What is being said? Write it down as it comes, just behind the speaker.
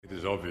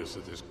is obvious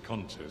that this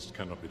contest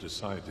cannot be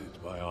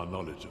decided by our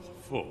knowledge of the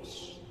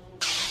Force,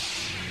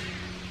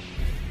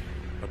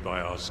 but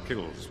by our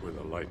skills with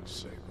a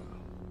lightsaber.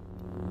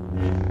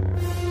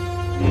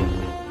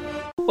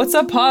 What's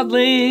up,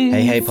 Podlings?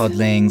 Hey,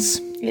 Podlings.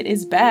 It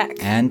is back.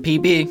 And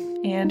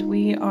PB. And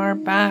we are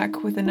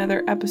back with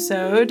another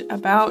episode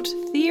about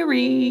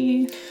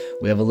theory.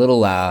 We have a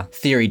little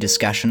theory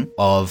discussion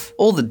of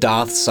all the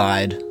Darth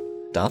side.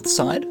 Darth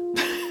side?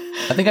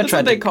 I think I tried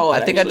what they call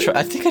it, I think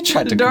I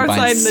tried to Dark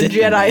combine side and the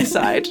Jedi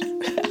side.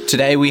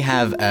 Today we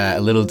have a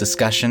little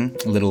discussion,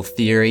 a little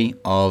theory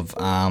of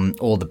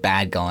all the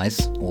bad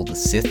guys, all the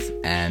Sith,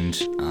 and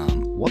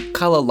what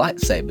color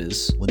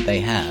lightsabers would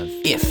they have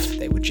if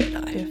they were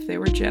Jedi? If they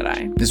were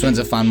Jedi. This one's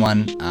a fun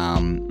one.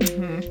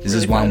 This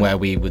is one fun. where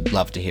we would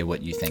love to hear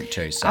what you think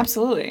too. So.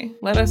 Absolutely.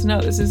 Let us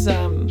know.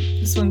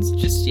 This one's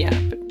just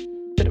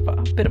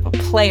bit of a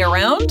play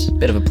around.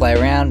 Bit of a play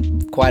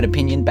around, quite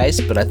opinion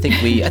based, but I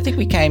think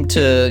we came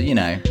to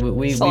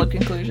we solid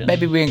conclusion.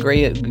 Maybe we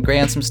agree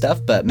on some stuff,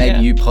 but maybe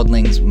you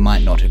Podlings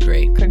might not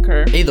agree.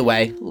 Concur. Either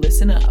way,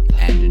 listen up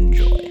and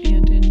enjoy.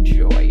 And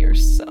enjoy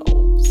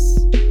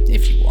yourselves.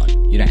 If you want,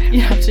 you don't have.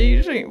 You have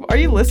to. Are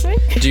you listening?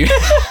 Do you?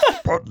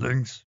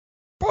 Podlings.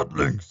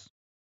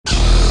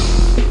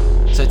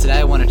 So today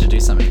I wanted to do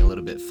something a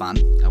little bit fun.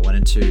 I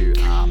wanted to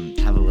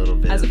have a little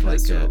bit as of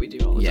opposed to what we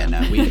do all the time.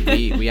 Yeah,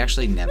 no, we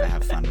actually never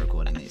have fun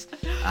recording these.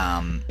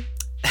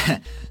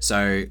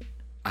 So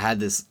I had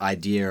this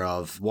idea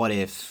of what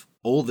if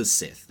all the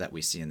Sith that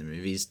we see in the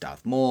movies,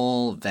 Darth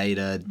Maul,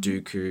 Vader,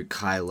 Dooku,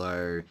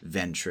 Kylo,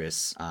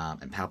 Ventress,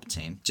 and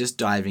Palpatine, just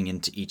diving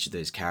into each of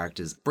those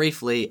characters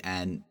briefly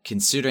and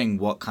considering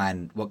what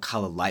color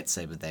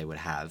lightsaber they would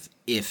have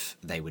if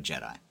they were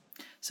Jedi.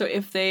 So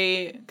if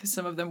they, because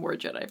some of them were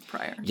Jedi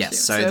prior. Yes, too.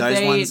 so those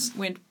they ones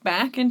went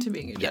back into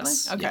being a Jedi.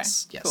 Yes, okay,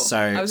 yes. cool. So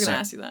I was going to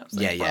ask you that.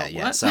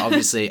 Yeah. What? So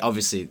obviously,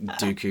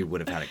 Dooku would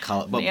have had a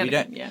color, but we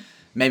don't. Yeah.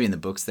 Maybe in the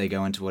books they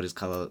go into what his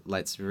color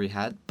lightsaber he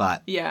had,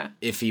 but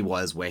if he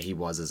was where he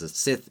was as a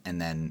Sith,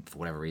 and then for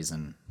whatever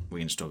reason, we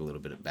can just talk a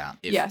little bit about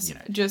if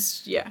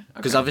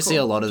because obviously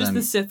a lot of them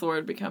the Sith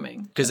Lord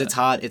becoming because it's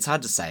hard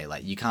to say,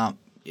 like you can't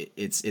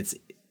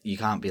you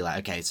can't be like,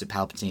 okay, so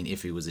Palpatine,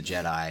 if he was a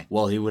Jedi,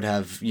 well, he would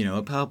have,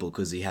 a purple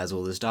because he has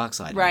all this dark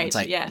side. Right, it's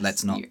like, yes.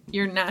 let's not...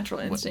 Your natural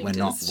instinct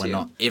We're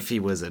not, if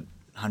he was a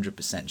 100%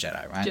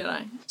 Jedi, right?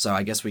 Jedi. So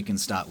I guess we can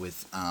start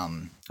with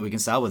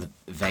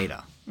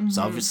Vader. Mm-hmm.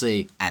 So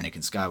obviously, Anakin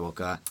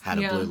Skywalker had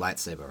a blue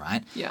lightsaber,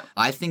 right? Yeah.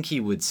 I think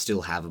he would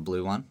still have a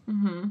blue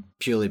one,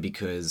 purely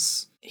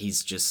because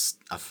he's just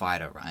a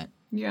fighter, right?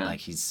 Yeah. Like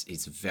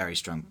he's a very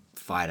strong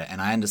fighter,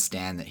 and I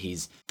understand that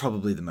he's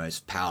probably the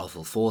most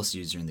powerful Force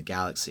user in the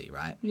galaxy,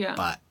 right? Yeah.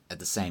 But at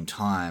the same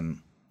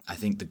time, I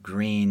think the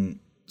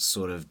green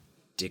sort of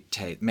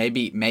dictate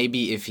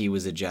maybe if he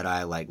was a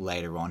Jedi, like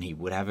later on he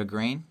would have a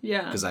green.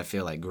 Yeah. Because I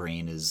feel like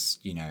green is,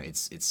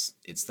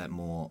 it's that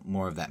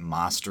more of that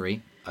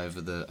mastery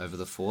over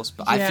the Force,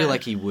 but I feel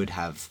like he would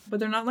have. But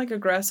they're not like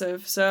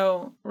aggressive,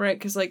 so right,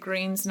 because like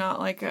green's not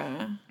like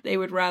they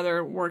would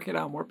rather work it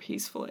out more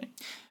peacefully.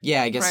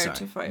 Yeah, I guess prior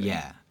so. To fighting.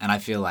 Yeah, and I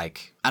feel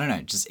like I don't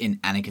know, just in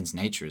Anakin's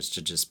nature is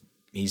to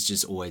he's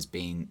just always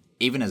been,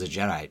 even as a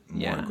Jedi,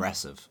 more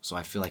aggressive. So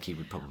I feel like he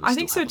would probably. I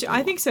think so too.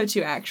 I think so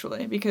too,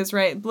 actually, because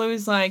blue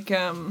is like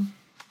I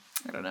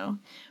don't know,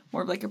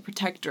 more of like a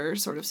protector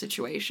sort of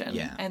situation.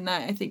 Yeah, and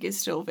that I think is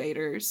still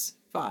Vader's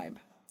vibe.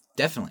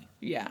 Definitely.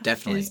 Yeah.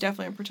 Definitely. He's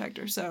definitely a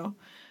protector. So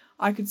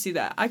I could see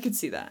that.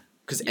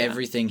 Because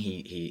everything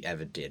he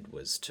ever did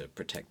was to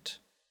protect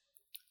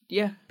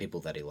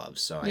people that he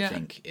loves. So I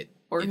think it's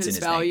his in his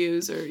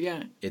values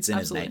it's in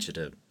his nature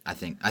to I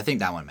think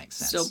that one makes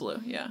sense. Still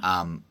blue,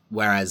 yeah.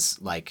 Whereas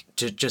like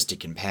just to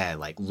compare,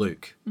 like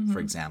Luke, for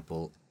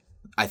example,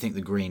 I think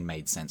the green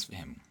made sense for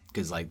him.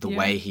 Because like the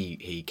way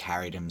he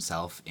carried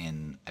himself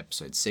in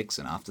episode 6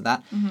 and after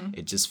that,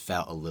 it just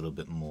felt a little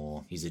bit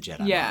more. He's a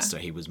Jedi master.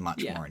 He was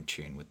much more in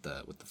tune with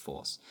the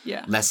Force.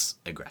 Yeah, less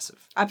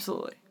aggressive.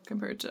 Absolutely,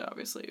 compared to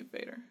obviously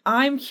Vader.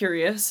 I'm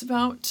curious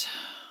about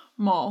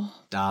Maul.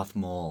 Darth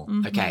Maul.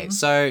 Okay,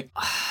 so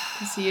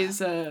because he is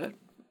a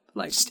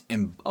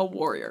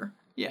warrior.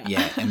 Yeah.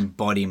 Yeah,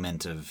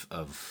 embodiment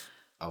of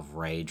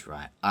rage,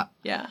 right?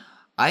 Yeah.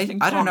 I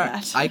don't know.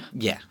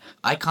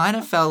 I kind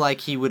of felt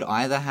like he would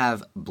either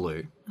have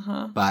blue,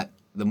 but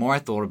the more I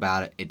thought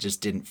about it, it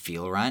just didn't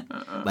feel right.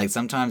 Like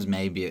sometimes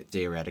maybe it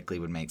theoretically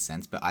would make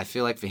sense, but I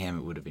feel like for him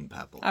it would have been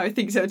purple. I would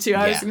think so too.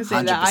 I was going to say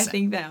 100%. that. I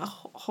think that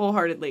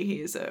wholeheartedly he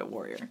is a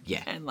warrior.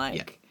 Yeah. And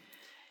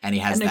and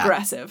he has that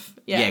aggressive.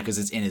 Yeah. Yeah, because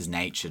it's in his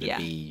nature to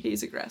be.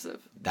 He's aggressive.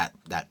 That.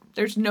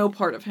 There's no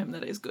part of him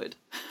that is good.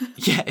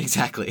 Yeah,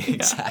 exactly.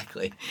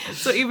 Exactly.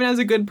 So even as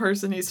a good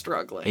person, he's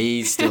struggling.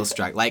 He's still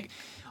struggling. Like,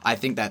 I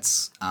think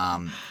that's.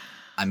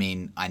 I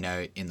mean, I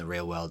know in the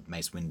real world,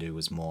 Mace Windu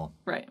was more.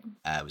 Right.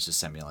 It was just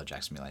Samuel L.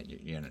 Jackson be like,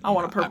 I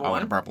want a purple one. I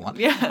want a purple one.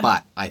 Yeah.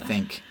 But I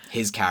think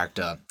his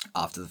character,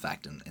 after the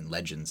fact, in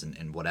Legends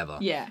and whatever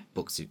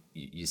books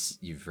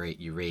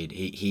you read,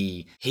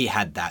 he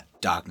had that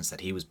darkness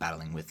that he was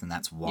battling with, and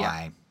that's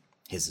why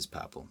his is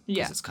purple. Yeah.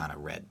 Because it's kind of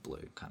red,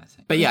 blue kind of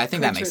thing. But yeah, I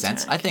think that makes Creature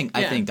sense. attack.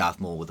 I Yeah. think Darth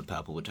Maul with the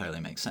purple would totally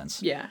make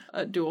sense. Yeah,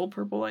 a dual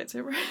purple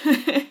lightsaber.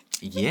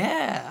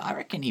 Yeah, I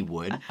reckon he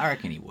would.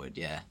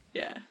 Yeah.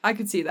 Yeah, I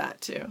could see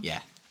that too. Yeah.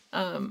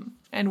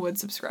 And would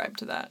subscribe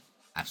to that.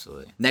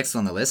 Absolutely. Next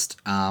on the list,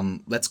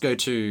 let's go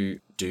to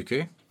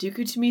Dooku.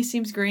 Dooku to me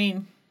seems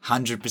green.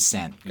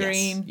 100%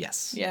 Green.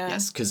 Yes. Yeah.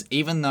 Yes. Because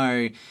even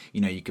though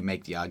you can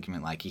make the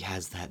argument like he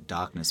has that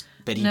darkness,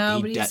 but he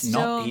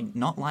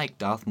not like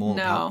Darth Maul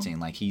No. Palpatine.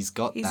 Like he's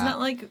got He's that. not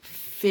like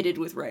fitted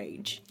with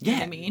rage. You know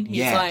what I Yeah, mean? He's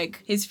yeah.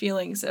 like his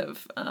feelings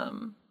of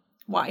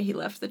why he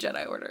left the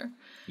Jedi Order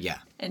Yeah.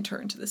 and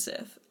turned to the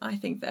Sith. I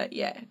think that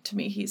to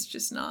me he's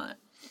just not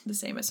the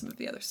same as some of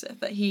the other Sith.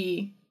 That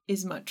he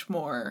is much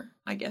more,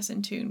 I guess,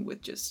 in tune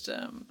with just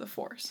the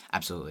Force.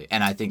 Absolutely.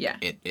 And I think Yeah.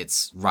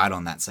 it's right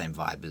on that same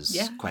vibe as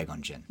Yeah.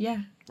 Qui-Gon Jinn.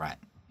 Yeah. Right.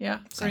 Yeah.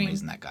 Same Green.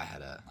 reason that guy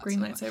had a Green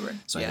lightsaber.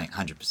 So Yeah. I think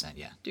 100%,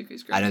 yeah.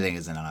 Dooku's green. I don't think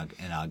there's an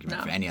argument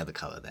No. for any other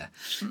color there.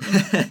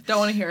 Don't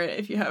want to hear it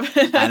if you have.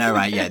 I know,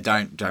 right? Yeah,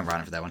 don't run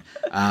it for that one.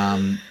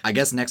 I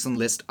guess next on the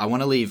list, I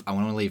want to leave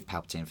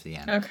Palpatine for the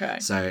end. Okay.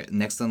 So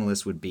next on the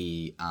list would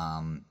be,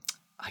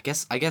 I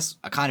guess I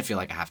kind of feel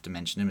like I have to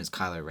mention him as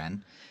Kylo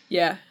Ren.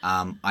 Yeah.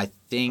 I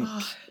think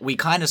we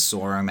kind of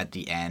saw him at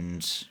the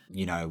end,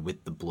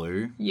 with the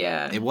blue.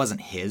 Yeah. It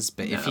wasn't his,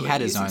 but if he but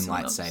had his using own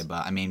someone else.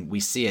 lightsaber, I mean, we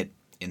see it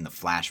in the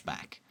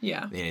flashback.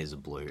 Yeah. It is a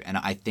blue, and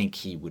I think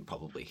he would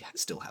probably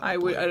still have. I a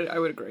blue. would. I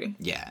would agree.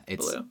 Yeah,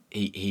 it's Blue.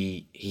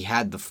 he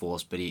had the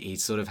Force, but he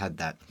sort of had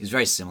that. He's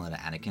very similar to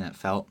Anakin. It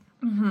felt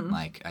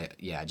like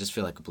I just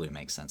feel like a blue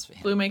makes sense for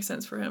him. Blue makes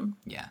sense for him.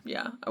 Yeah,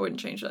 Yeah, I wouldn't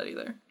change that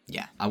either.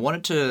 yeah. I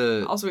wanted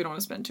to Also, we don't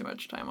want to spend too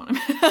much time on him.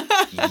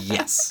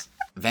 yes,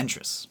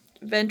 Ventress.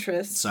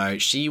 Ventress. So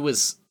she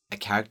was a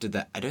character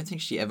that I don't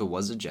think she ever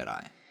was a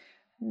Jedi.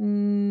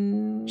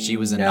 She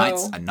was a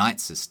no. night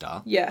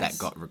sister Yes. that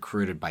got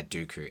recruited by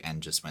Dooku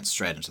and just went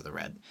straight into the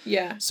red.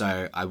 Yeah,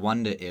 So I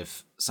wonder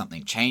if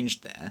something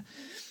changed there.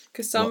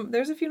 because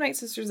there's a few Night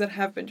Sisters that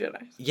have been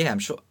Jedi. Yeah, I'm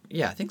sure.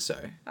 Yeah, I think so.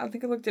 I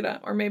think I looked it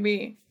up, or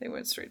maybe they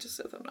went straight to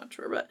Sith. I'm not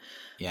sure, but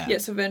Yeah.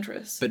 so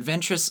Ventress. But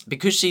Ventress,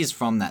 because she's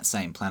from that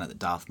same planet that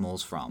Darth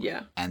Maul's from,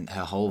 Yeah. and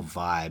her whole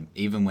vibe,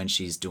 even when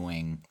she's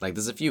doing, like,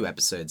 there's a few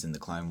episodes in the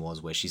Clone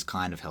Wars where she's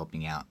kind of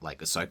helping out, like,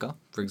 Ahsoka,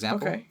 for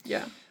example. Okay,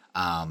 yeah.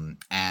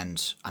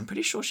 And I'm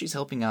pretty sure she's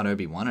helping out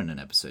Obi-Wan in an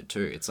episode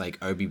too. It's like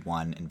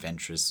Obi-Wan and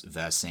Ventress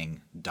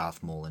versing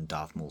Darth Maul and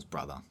Darth Maul's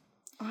brother.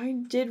 I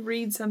did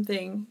read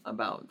something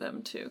about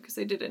them too, because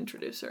they did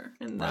introduce her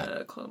in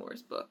the Clone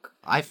Wars book.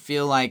 I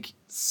feel like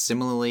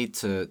similarly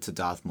to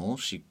Darth Maul,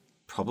 she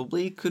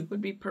probably could Would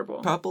be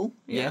purple. purple.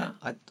 Yeah.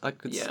 I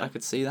could Yeah. I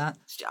could see that.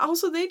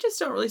 Also, they just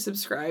don't really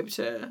subscribe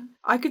to.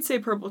 I could say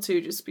purple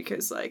too, just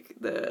because like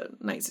the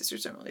Night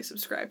Sisters don't really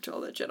subscribe to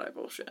all that Jedi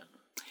bullshit.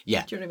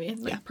 Yeah. Do you know what I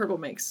mean? Like Yeah. purple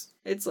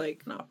it's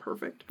like not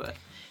perfect, but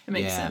it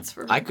makes sense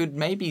for her. I could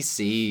maybe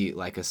see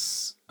like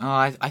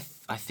I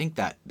think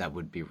that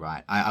would be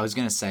right. I was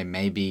gonna say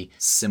maybe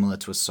similar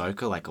to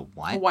Ahsoka, like a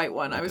white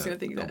one. like I was gonna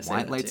think that. a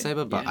white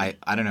lightsaber, but yeah.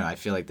 I don't know. I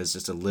feel like there's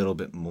just a little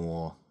bit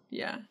more.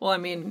 Yeah. Well, I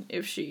mean,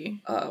 if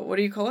she, what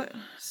do you call it?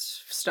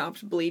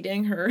 Stopped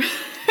bleeding her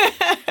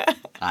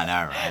I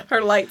know, right?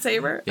 her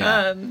lightsaber.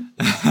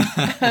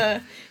 Yeah.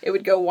 It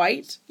would go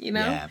white. You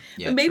know.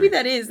 Yeah, But maybe true.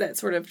 that is that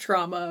sort of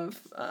trauma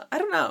of. I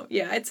don't know.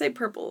 Yeah, I'd say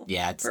purple.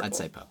 Yeah, I'd Purple.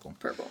 say purple.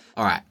 Purple.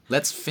 All right,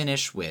 let's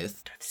finish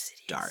with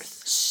Sidious.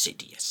 Darth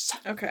Sidious.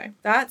 Okay,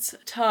 that's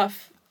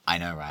tough. I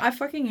know, right? I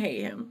fucking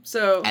hate him.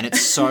 So. And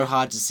it's so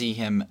hard to see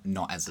him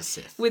not as a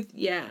Sith.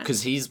 Yeah.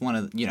 Because he's one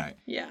of,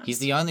 Yeah. he's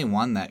the only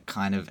one that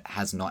kind of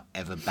has not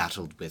ever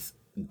battled with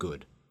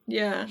good.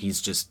 Yeah.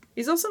 He's just,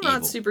 He's also not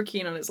evil. super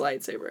keen on his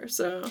lightsaber,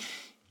 so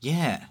he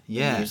yeah.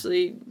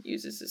 usually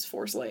uses his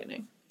force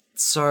lightning.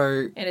 So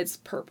And it's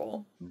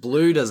purple.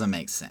 blue doesn't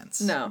make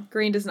sense. No,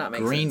 green does not make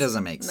sense. Green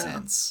doesn't make No.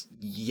 sense.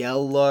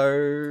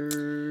 Yellow,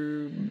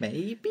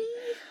 maybe?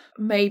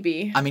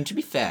 Maybe. I mean, to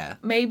be fair,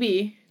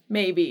 Maybe.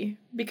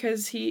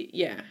 Because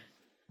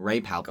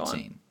Ray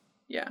Palpatine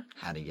Yeah.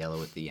 had a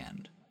yellow at the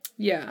end.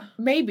 Yeah.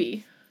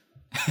 Maybe.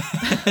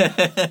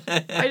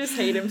 I just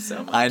hate him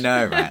so much. I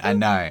know, right? I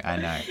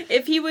know.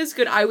 If he was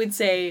good, I would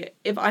say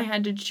if I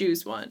had to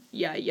choose one,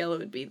 yellow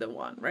would be the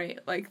one, right?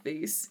 Like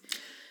these,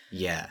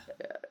 Yeah.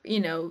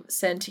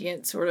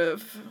 sentient sort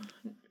of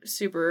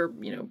super,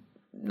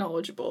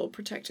 knowledgeable,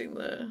 protecting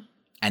the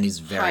And he's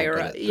very higher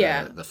good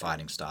up, at the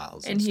fighting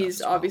styles. and stuff he's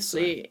as well,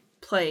 obviously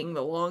playing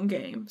the long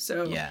game.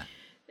 So yeah.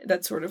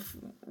 that's sort of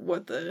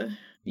what the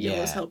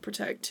yellows Yeah. help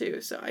protect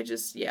too. So I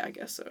just, I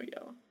guess so,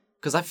 yellow.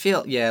 Because I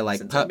feel, like...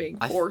 Since I'm being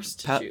forced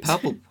to choose.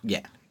 Purple,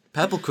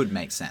 purple could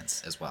make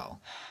sense as well.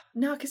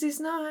 No, because he's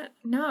not.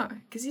 No,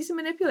 because he's a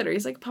manipulator.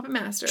 He's like a puppet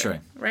master. True.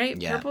 Right?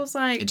 Yeah. Purple's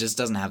like It just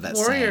doesn't have that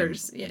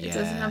warriors. same... Yeah, it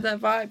doesn't have that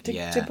vibe. To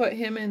Yeah. put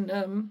him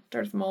and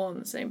Darth Maul in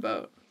the same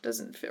boat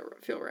doesn't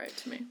feel right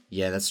to me.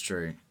 Yeah, that's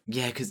true.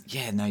 Yeah, because...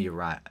 Yeah, no, you're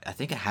right. I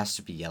think it has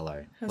to be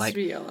yellow. Has to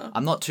be yellow.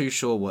 I'm not too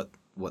sure what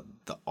what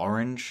the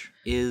orange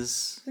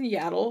is. Wasn't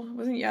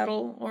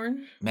Yaddle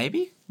orange?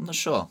 Maybe? I'm not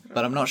sure.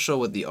 But I'm not sure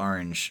what the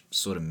orange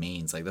sort of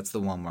means. Like, that's the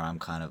one where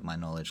my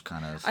knowledge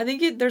kind of... I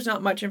think there's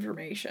not much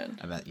information.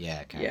 About, yeah,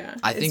 okay. Yeah.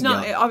 I think it's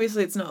not,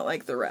 obviously it's not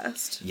like the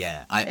rest.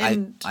 Yeah. I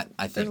think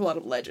there's a lot lot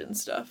of legend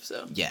stuff,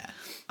 so. Yeah.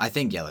 I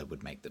think yellow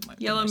would make the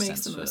most Yellow makes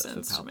sense the most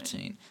sense for to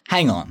me.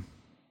 Palpatine.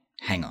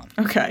 Hang on.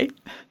 Okay.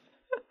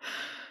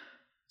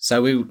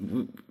 So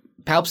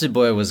Palpatine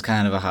Boy was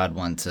kind of a hard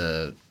one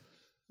to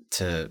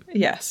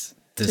Yes.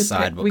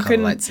 decide what we color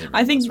couldn't. lightsaber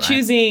I think was, right?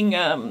 choosing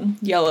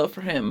yellow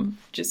for him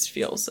just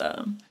feels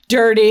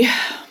dirty.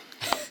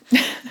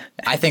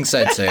 I think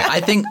so too. I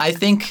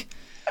think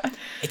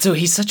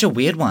he's such a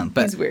weird one.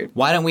 But He's weird.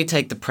 why don't we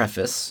take the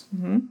preface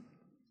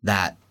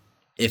that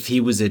if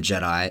he was a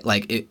Jedi,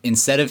 like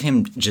instead of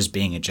him just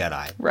being a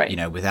Jedi, Right. You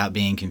know, without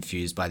being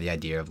confused by the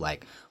idea of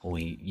like, oh,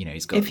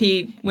 he's got. If he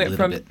a went little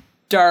from bit-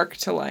 dark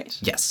to light.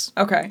 yes.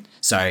 Okay.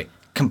 So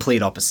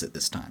complete opposite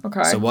this time.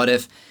 Okay. So what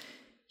if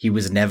he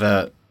was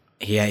never?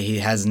 He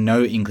has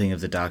no inkling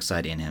of the dark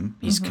side in him.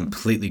 He's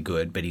completely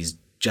good, but he's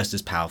just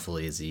as powerful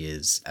as he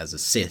is as a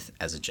Sith,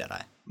 as a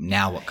Jedi.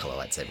 Now, what color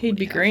lightsaber? He'd would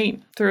be he have?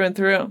 green through and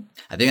through.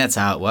 I think that's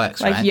how it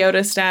works, Like right?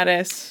 Yoda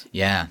status.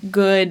 Yeah.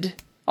 Good.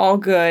 All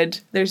good.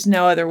 There's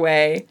no other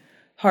way.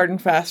 Hard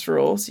and fast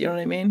rules. You know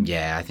what I mean?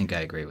 Yeah, I think I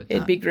agree with that.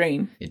 It'd be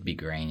green. It'd be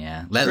green,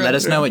 yeah. Let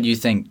us know what you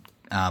think,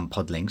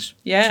 Podlings.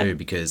 Yeah. Too,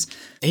 because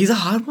he's a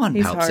hard one,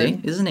 He's Palpsy,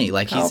 hard. isn't he?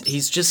 Like, Palps.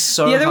 he's just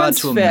so The other hard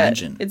ones to fit.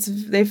 imagine.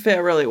 They fit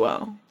really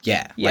well.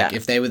 Yeah, Yeah. like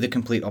if they were the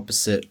complete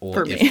opposite or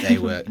For if me. they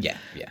were, yeah,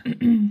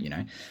 you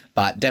know.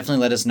 But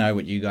definitely let us know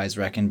what you guys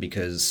reckon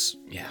because,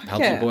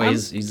 Palpsy Boy I'm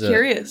he's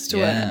curious to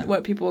yeah.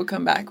 what people will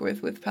come back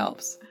with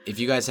Palps. If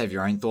you guys have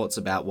your own thoughts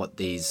about what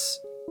these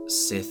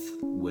Sith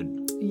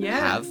would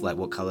have, like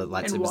what color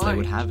lightsabers why. they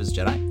would have as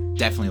Jedi,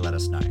 definitely let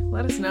us know.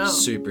 Let us know.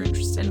 Super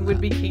interested in And would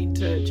that. be keen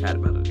to chat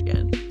about it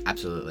again.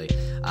 Absolutely.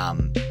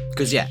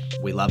 Because,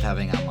 we love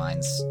having our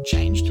minds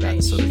changed about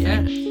this sort of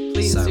Yeah. thing.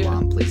 Please So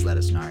do. please let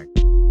us know.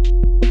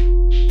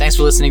 Thanks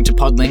for listening to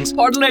Podlings.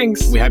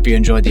 Podlings. We hope you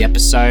enjoyed the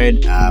episode.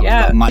 We've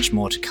Yeah. got much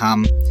more to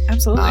come.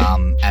 Absolutely.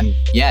 And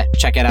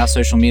check out our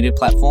social media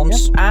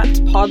platforms. At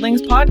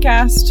Podlings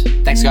Podcast.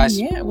 Thanks, And guys.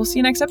 Yeah, we'll see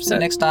you next See episode. you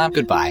next time.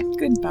 Goodbye.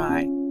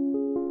 Goodbye.